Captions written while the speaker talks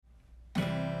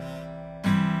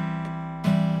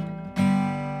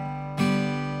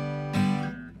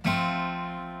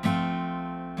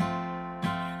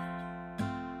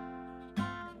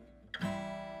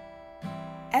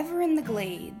Ever in the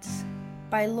Glades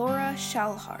by Laura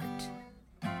Shalhart.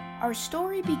 Our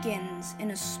story begins in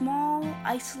a small,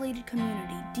 isolated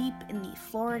community deep in the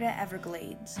Florida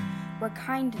Everglades, where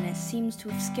kindness seems to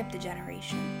have skipped a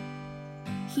generation.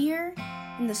 Here,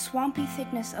 in the swampy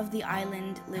thickness of the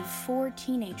island, live 4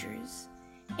 teenagers: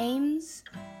 Ames,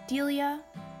 Delia,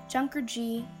 Junker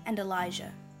G, and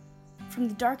Elijah. From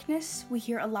the darkness, we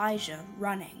hear Elijah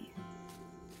running.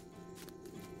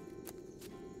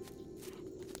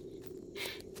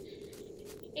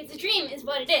 It's a dream is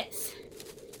what it is.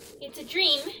 It's a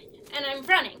dream, and I'm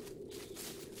running.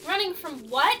 Running from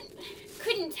what?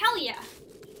 Couldn't tell ya.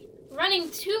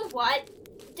 Running to what?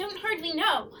 Don't hardly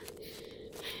know.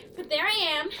 But there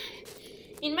I am,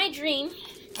 in my dream,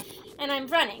 and I'm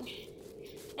running.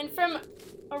 And from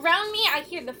around me, I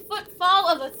hear the footfall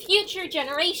of a future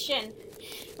generation.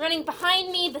 Running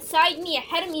behind me, beside me,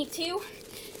 ahead of me too.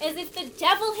 As if the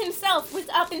devil himself was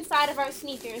up inside of our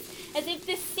sneakers. As if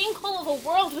this sinkhole of a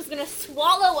world was going to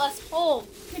swallow us whole.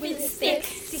 With its thick,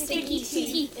 sticky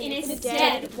teeth and its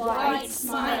dead, wide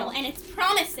smile. And its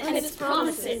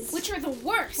promises. Which are the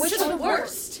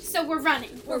worst. So we're running.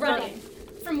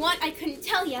 From what I couldn't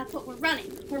tell ya, but we're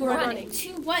running. We're running. To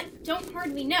what don't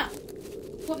hardly know.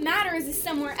 What matters is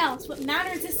somewhere else. What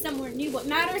matters is somewhere new. What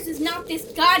matters is not this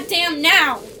goddamn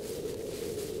now.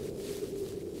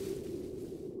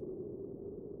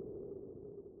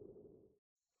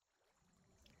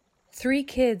 Three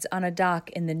kids on a dock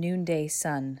in the noonday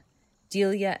sun.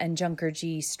 Delia and Junker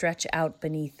G stretch out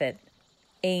beneath it.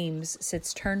 Ames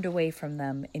sits turned away from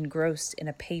them, engrossed in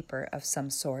a paper of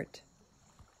some sort.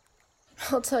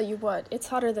 I'll tell you what, it's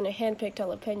hotter than a hand-picked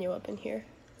jalapeno up in here.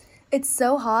 It's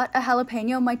so hot, a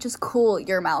jalapeno might just cool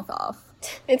your mouth off.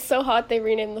 It's so hot they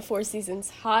renamed the 4 seasons.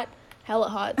 Hot, hella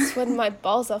hot, sweating my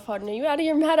balls off hard. Are you out of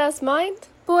your mad-ass mind?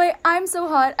 Boy, I'm so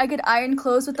hot I could iron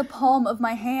clothes with the palm of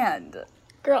my hand.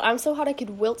 Girl, I'm so hot I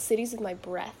could wilt cities with my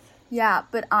breath. Yeah,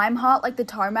 but I'm hot like the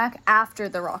tarmac after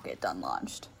the rocket done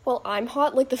launched. Well, I'm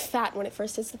hot like the fat when it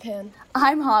first hits the pan.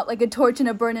 I'm hot like a torch in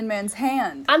a burning man's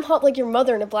hand. I'm hot like your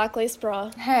mother in a black lace bra.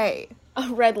 Hey. A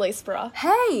red lace bra.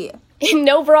 Hey. In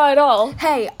no bra at all.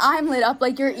 Hey, I'm lit up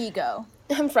like your ego.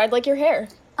 I'm fried like your hair.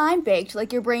 I'm baked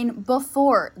like your brain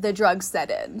before the drugs set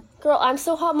in. Girl, I'm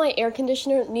so hot my air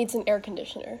conditioner needs an air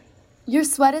conditioner. Your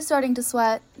sweat is starting to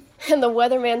sweat. And the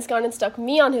weatherman's gone and stuck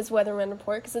me on his weatherman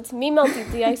report, because it's me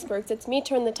melted the icebergs, it's me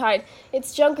turn the tide,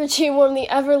 it's Junker G warm the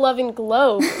ever-loving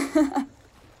globe.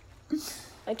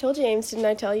 I told you, Ames, didn't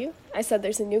I tell you? I said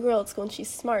there's a new girl at school and she's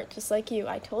smart, just like you.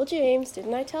 I told you, Ames,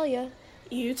 didn't I tell you?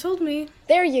 You told me.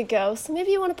 There you go. So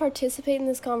maybe you want to participate in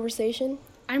this conversation?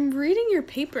 I'm reading your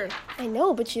paper. I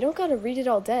know, but you don't gotta read it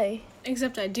all day.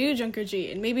 Except I do, Junker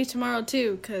G, and maybe tomorrow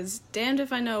too, 'cause damned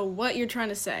if I know what you're trying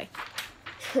to say.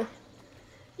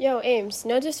 Yo, Ames,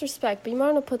 no disrespect, but you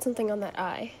might want to put something on that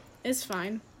I. It's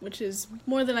fine, which is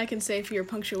more than I can say for your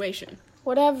punctuation.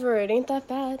 Whatever, it ain't that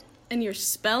bad. And your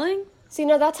spelling? See,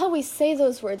 no, that's how we say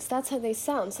those words, that's how they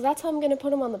sound, so that's how I'm gonna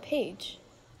put them on the page.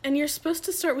 And you're supposed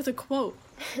to start with a quote.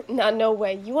 Nah, no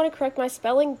way. You want to correct my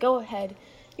spelling? Go ahead.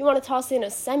 You want to toss in a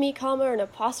semi-comma or an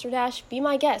apostrophe dash? Be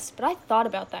my guest, but I thought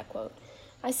about that quote.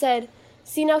 I said,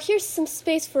 see, now here's some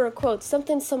space for a quote,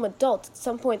 something some adult at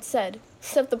some point said.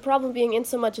 Except the problem being in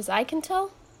so much as I can tell,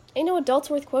 ain't no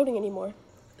adults worth quoting anymore.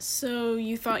 So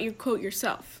you thought you'd quote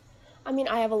yourself? I mean,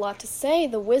 I have a lot to say.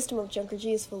 The wisdom of Junker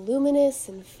G is voluminous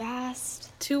and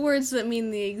vast. 2 words that mean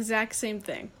the exact same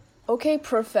thing. Okay,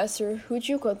 Professor, who'd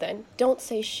you quote then? Don't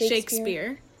say Shakespeare.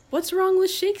 Shakespeare? What's wrong with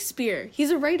Shakespeare?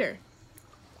 He's a writer.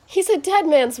 He's a dead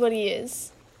man's what he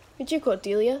is. Who'd you quote,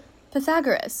 Delia?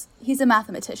 Pythagoras. He's a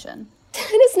mathematician.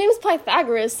 And his name's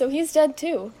Pythagoras, so he's dead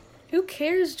too. Who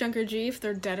cares, Junker G, if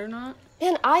they're dead or not?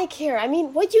 And I care. I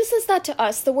mean, what use is that to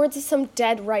us, the words of some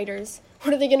dead writers?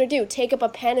 What are they gonna do? Take up a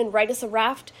pen and write us a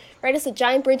raft? Write us a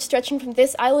giant bridge stretching from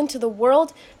this island to the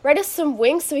world? Write us some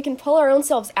wings so we can pull our own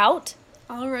selves out?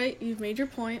 All right, you've made your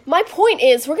point. My point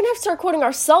is, we're gonna have to start quoting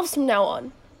ourselves from now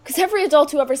on. Because every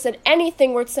adult who ever said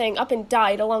anything worth saying up and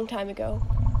died a long time ago.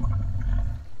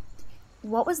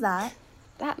 What was that?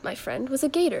 That, my friend, was a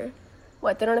gator.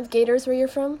 What, they don't have gators where you're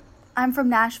from? I'm from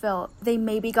Nashville. They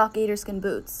maybe got gator-skin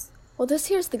boots. Well, this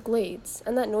here's the Glades,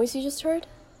 and that noise you just heard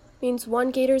means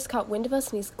one gator's caught wind of us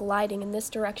and he's gliding in this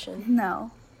direction.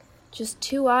 No. Just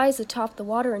 2 eyes atop the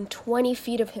water and 20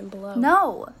 feet of him below.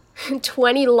 No.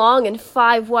 20 long and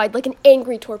 5 wide, like an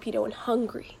angry torpedo, and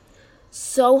hungry.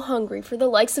 So hungry for the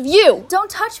likes of you! Don't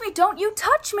touch me! Don't you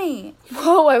touch me!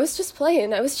 Whoa, I was just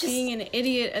playing. I was just... Being an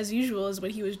idiot as usual is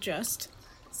what he was just.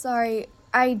 Sorry,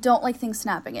 I don't like things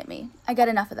snapping at me. I got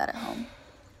enough of that at home.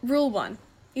 Rule 1.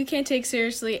 You can't take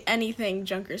seriously anything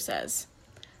Junker says.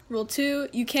 Rule 2,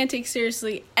 you can't take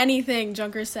seriously anything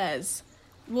Junker says.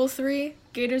 Rule 3,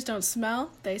 gators don't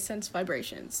smell, they sense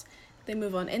vibrations. They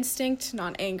move on instinct,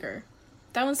 not anger.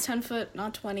 That one's 10 foot,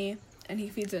 not 20, and he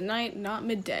feeds at night, not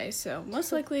midday, so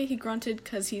most likely he grunted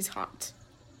because he's hot.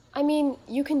 I mean,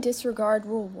 you can disregard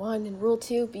Rule 1 and Rule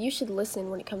 2, but you should listen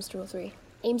when it comes to Rule 3.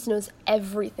 Ames knows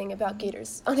everything about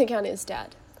gators, on account of his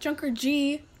dad. Junker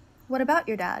G, What about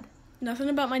your dad? nothing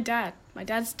about my dad. My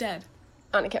dad's dead.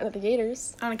 On account of the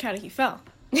gators. On account of he fell.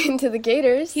 Into the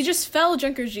gators. He just fell,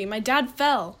 Junker G. My dad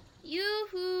fell.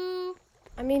 Yoo-hoo!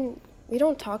 I mean, we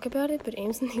don't talk about it, but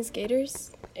Ames and these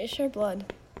gators, they share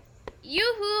blood.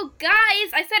 Yoo-hoo,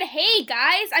 guys! I said, hey,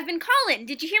 guys! I've been calling.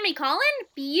 Did you hear me calling?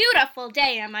 Beautiful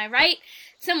day, am I right?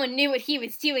 Someone knew what he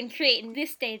was doing creating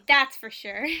this day, that's for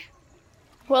sure.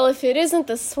 Well, if it isn't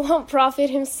the swamp prophet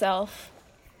himself.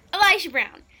 Elijah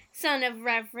Brown, son of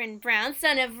Reverend Brown,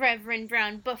 son of Reverend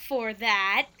Brown before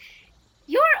that.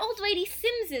 You're Old Lady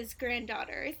Sims's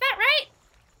granddaughter, is that right?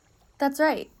 That's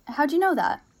right. How'd you know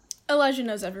that? Elijah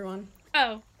knows everyone.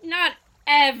 Oh, not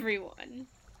everyone.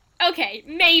 Okay,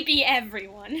 maybe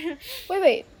everyone.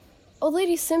 Wait. Old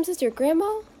Lady Sims is your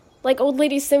grandma? Like Old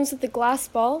Lady Sims with the glass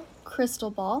ball?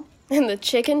 Crystal ball. And the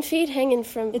chicken feet hanging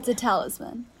from... It's a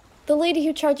talisman. The lady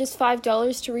who charges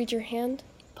 $5 to read your hand?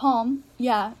 Palm.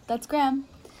 Yeah, that's Graham.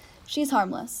 She's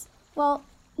harmless. Well,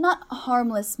 not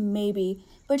harmless, maybe,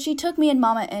 but she took me and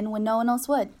Mama in when no one else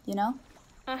would, you know?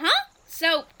 Uh-huh.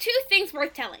 So, 2 things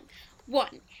worth telling.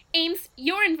 1, Ames,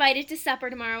 you're invited to supper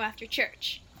tomorrow after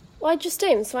church. Why just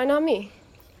Ames? Why not me?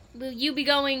 Will you be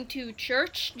going to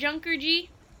church, Junker G?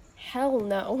 Hell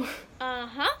no.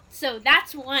 Uh-huh. So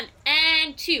that's 1.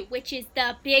 And 2, which is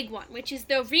the big one, which is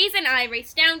the reason I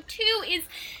raced down 2 is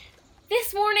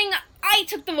this morning I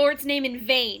took the Lord's name in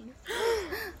vain.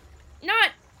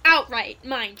 Not outright,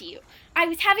 mind you. I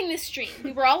was having this dream.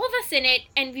 We were all of us in it,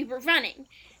 and we were running.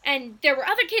 And there were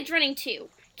other kids running too.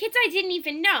 Kids I didn't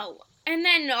even know. And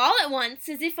then all at once,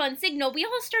 as if on signal, we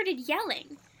all started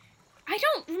yelling. I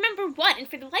don't remember what, and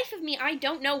for the life of me, I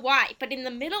don't know why, but in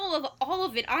the middle of all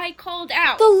of it, I called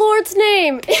out. The Lord's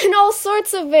name! In all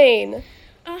sorts of vain!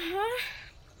 Uh-huh.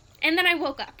 And then I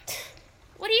woke up.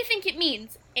 What do you think it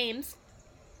means, Ames?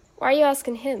 Why are you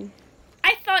asking him?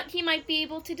 I thought he might be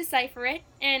able to decipher it,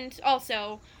 and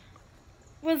also,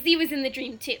 well, Z was in the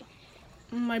dream too.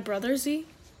 My brother, Z?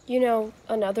 You know,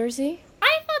 another Z?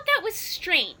 I thought that was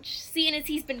strange, seeing as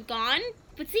he's been gone,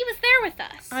 but Z was there with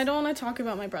us. I don't want to talk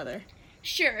about my brother.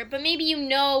 Sure, but maybe you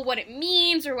know what it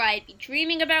means or why I'd be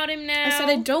dreaming about him now. I said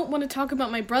I don't want to talk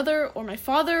about my brother or my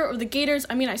father or the gators.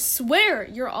 I mean, I swear,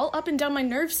 you're all up and down my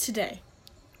nerves today.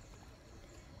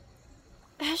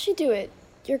 How'd she do it?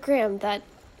 Your Graham, that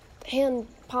hand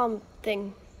palm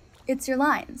thing. It's your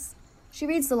lines. She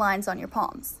reads the lines on your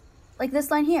palms. Like this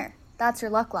line here. That's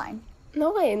your luck line.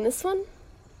 No way, in this one?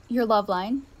 Your love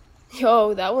line.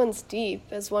 Yo, that one's deep,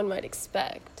 as one might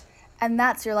expect. And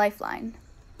that's your lifeline.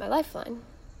 My lifeline.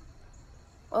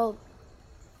 Well,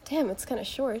 damn, it's kind of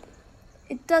short.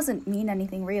 It doesn't mean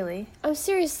anything really. I'm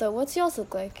serious though, what's yours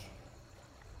look like?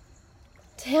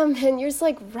 Damn, man, yours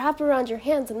like wrap around your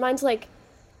hands, and mine's like,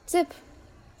 zip.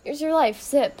 Here's your life,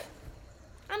 zip.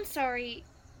 I'm sorry,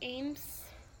 Ames.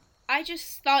 I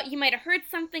just thought you might have heard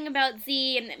something about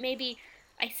Z and that maybe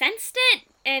I sensed it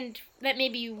and that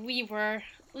maybe we were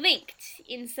linked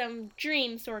in some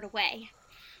dream sort of way.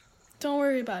 Don't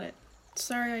worry about it.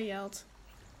 Sorry I yelled.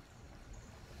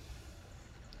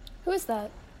 Who is that?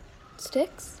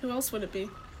 Sticks? Who else would it be?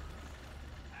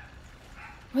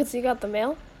 What's he got, the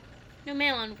mail? No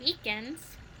mail on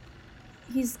weekends.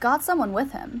 He's got someone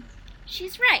with him.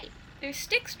 She's right. There's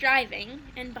Sticks driving,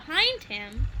 and behind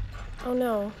him, Oh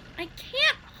no. I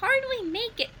can't hardly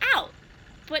make it out.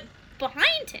 But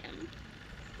behind him,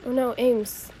 Oh no,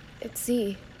 Ames. It's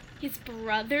Z. his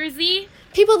brother Z.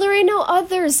 People, there ain't no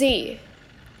other Z.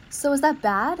 So is that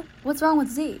bad? What's wrong with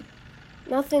Z?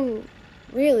 Nothing,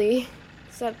 really.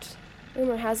 Except,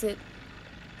 rumor has it,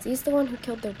 Z's the one who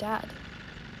killed their dad.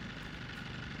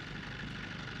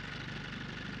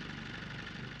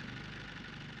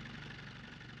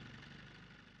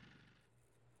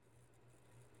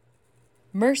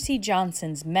 Mercy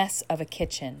Johnson's mess of a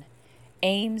kitchen.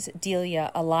 Ames,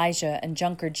 Delia, Elijah, and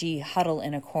Junker G huddle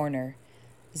in a corner.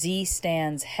 Z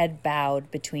stands head bowed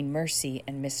between Mercy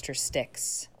and Mr.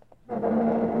 Sticks.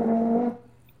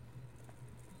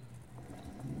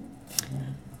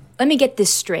 Let me get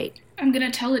this straight. I'm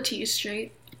gonna tell it to you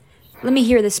straight. Let me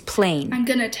hear this plain. I'm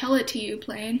gonna tell it to you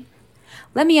plain.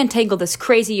 Let me untangle this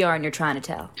crazy yarn you're trying to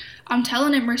tell. I'm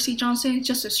telling it, Mercy Johnson,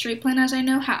 just as straight plain as I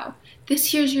know how.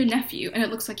 This here's your nephew, and it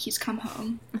looks like he's come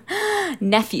home.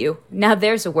 Nephew. Now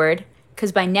there's a word.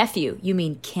 'Cause by nephew, you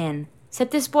mean kin.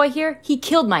 Except this boy here, he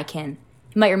killed my kin.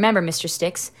 You might remember, Mr.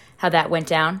 Sticks, how that went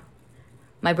down.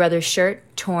 My brother's shirt,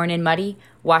 torn and muddy,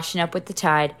 washing up with the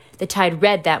tide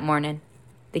red that morning.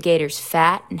 The gator's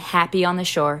fat and happy on the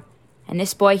shore. And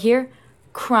this boy here,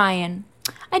 crying.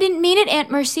 I didn't mean it, Aunt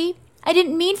Mercy. I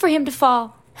didn't mean for him to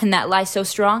fall. And that lie so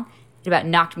strong, it about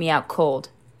knocked me out cold.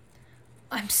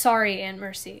 I'm sorry, Aunt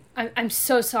Mercy. I'm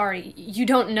so sorry. You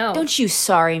don't know. Don't you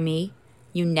sorry me,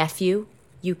 you nephew,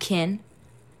 you kin.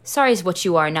 Sorry is what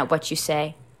you are, not what you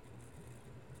say.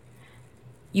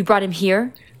 You brought him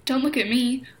here? Don't look at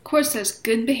me. Court says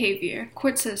good behavior.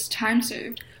 Court says time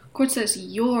served. Court says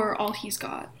you're all he's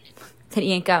got. Then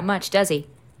he ain't got much, does he?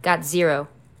 Got 0.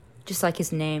 Just like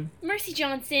his name. Mercy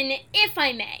Johnson, if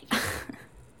I may.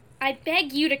 I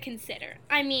beg you to consider.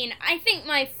 I mean, I think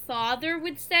my father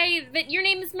would say that your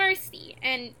name is Mercy,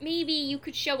 and maybe you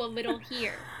could show a little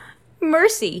here.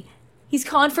 Mercy? He's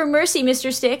calling for mercy,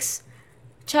 Mr. Sticks.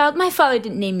 Child, my father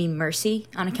didn't name me Mercy,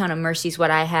 on account of mercy's what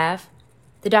I have.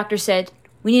 The doctor said,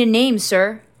 we need a name,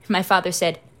 sir. My father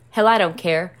said, hell, I don't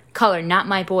care. Call her not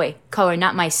my boy. Call her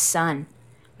not my son.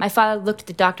 My father looked at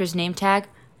the doctor's name tag,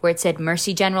 where it said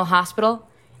Mercy General Hospital,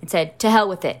 and said, to hell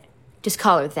with it. Just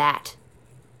call her that.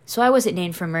 So I wasn't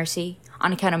named for Mercy,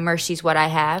 on account of mercy's what I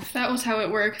have. If that was how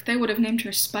it worked, they would have named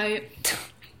her Spite.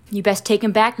 You best take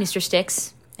him back, Mr.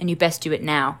 Sticks, and you best do it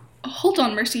now. Hold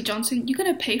on, Mercy Johnson. You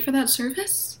gonna pay for that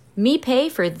service? Me pay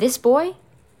for this boy?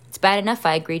 It's bad enough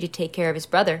I agreed to take care of his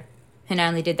brother, and I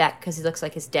only did that because he looks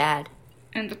like his dad.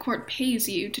 And the court pays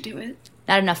you to do it.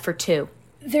 Not enough for 2.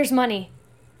 There's money.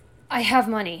 I have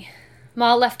money.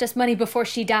 Ma left us money before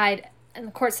she died, and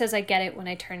the court says I get it when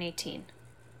I turn 18.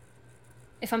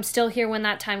 If I'm still here when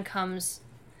that time comes,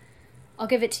 I'll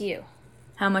give it to you.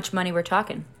 How much money we're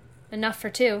talking? Enough for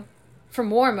 2. For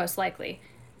more, most likely.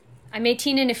 I'm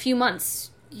 18 in a few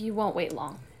months. You won't wait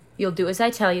long. You'll do as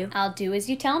I tell you. I'll do as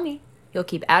you tell me. You'll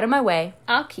keep out of my way.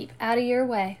 I'll keep out of your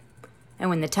way. And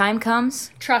when the time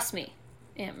comes... Trust me,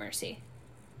 Aunt Mercy.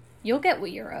 You'll get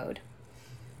what you're owed.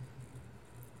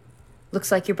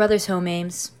 Looks like your brother's home,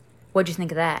 Ames. What'd you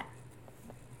think of that?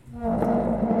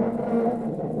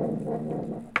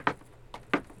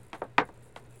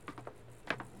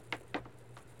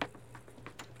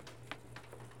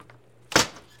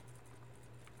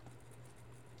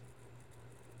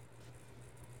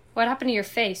 What happened to your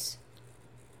face?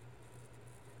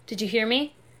 Did you hear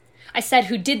me? I said,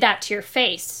 who did that to your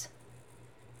face?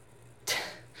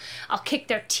 I'll kick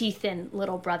their teeth in,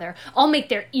 little brother. I'll make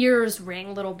their ears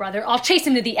ring, little brother. I'll chase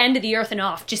them to the end of the earth and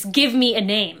off. Just give me a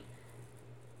name.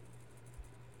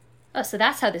 Oh, so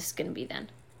that's how this is going to be then.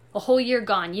 A whole year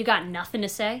gone. You got nothing to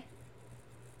say?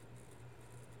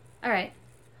 All right.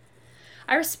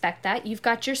 I respect that. You've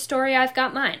got your story, I've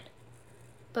got mine.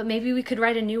 But maybe we could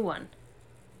write a new one.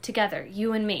 Together,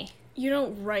 you and me. You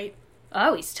don't write.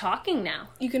 Oh, he's talking now.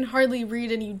 You can hardly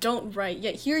read and you don't write,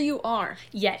 yet here you are.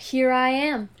 Yet here I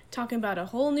am. Talking about a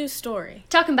whole new story.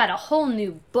 Talking about a whole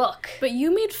new book. But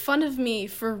you made fun of me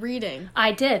for reading.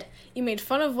 I did. You made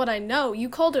fun of what I know. You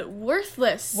called it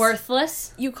worthless.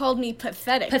 Worthless? You called me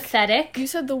pathetic. Pathetic? You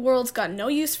said the world's got no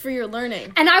use for your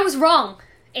learning. And I was wrong,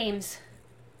 Ames.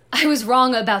 I was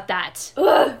wrong about that.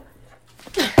 Ugh.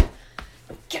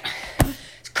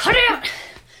 Cut it out!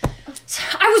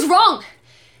 I was wrong,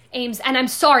 Ames, and I'm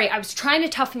sorry. I was trying to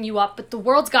toughen you up, but the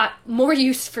world's got more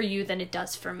use for you than it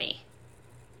does for me.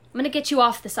 I'm gonna get you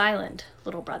off this island,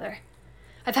 little brother.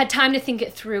 I've had time to think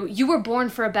it through. You were born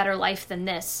for a better life than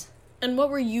this. And what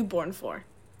were you born for?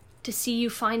 To see you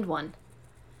find one.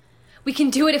 We can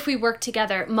do it if we work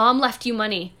together. Mom left you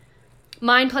money.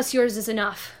 Mine plus yours is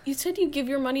enough. You said you'd give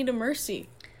your money to Mercy.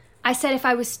 I said if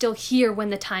I was still here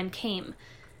when the time came.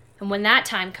 And when that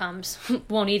time comes,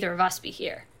 won't either of us be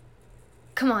here.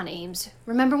 Come on, Ames.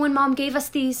 Remember when Mom gave us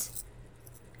these?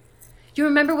 You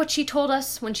remember what she told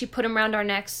us when she put them around our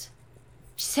necks?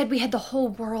 She said we had the whole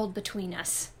world between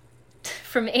us.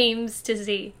 From Ames to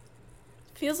Z.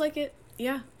 Feels like it,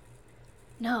 yeah.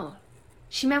 No.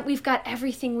 She meant we've got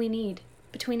everything we need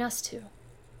between us two.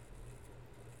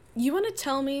 You want to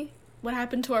tell me what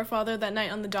happened to our father that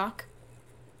night on the dock?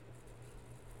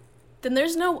 Then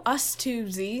there's no us two,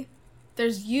 Z.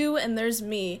 There's you and there's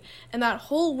me, and that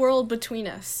whole world between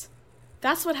us.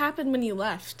 That's what happened when you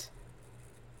left.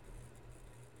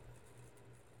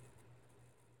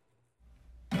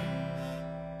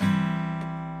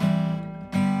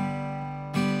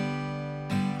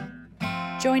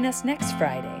 Join us next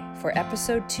Friday for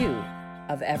episode 2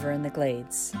 of Ever in the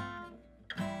Glades.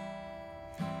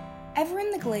 Ever in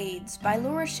the Glades by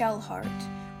Laura Shellhart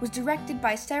was directed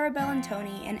by Sarah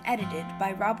Bellantoni and edited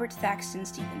by Robert Thaxton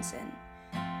Stevenson.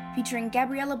 featuring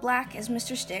Gabriella Black as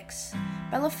Mr. Sticks,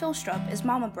 Bella Philstrup as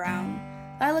Mama Brown,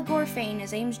 Lila Gorfain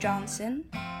as Ames Johnson,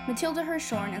 Matilda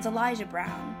Hirshhorn as Elijah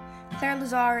Brown, Claire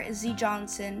Lazar as Z.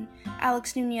 Johnson,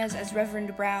 Alex Nunez as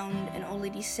Reverend Brown and Old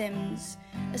Lady Sims,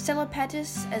 Estella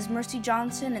Pettis as Mercy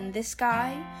Johnson and This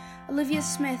Guy, Olivia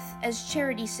Smith as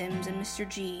Charity Sims and Mr.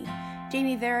 G,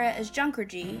 Jamie Vera as Junker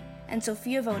G, and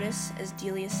Sophia Votis as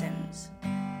Delia Sims.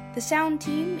 The sound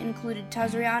team included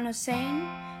Tazrian Hussain,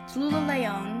 Tallulah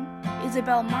Leon,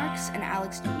 Isabel Marks, and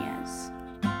Alex Nunez.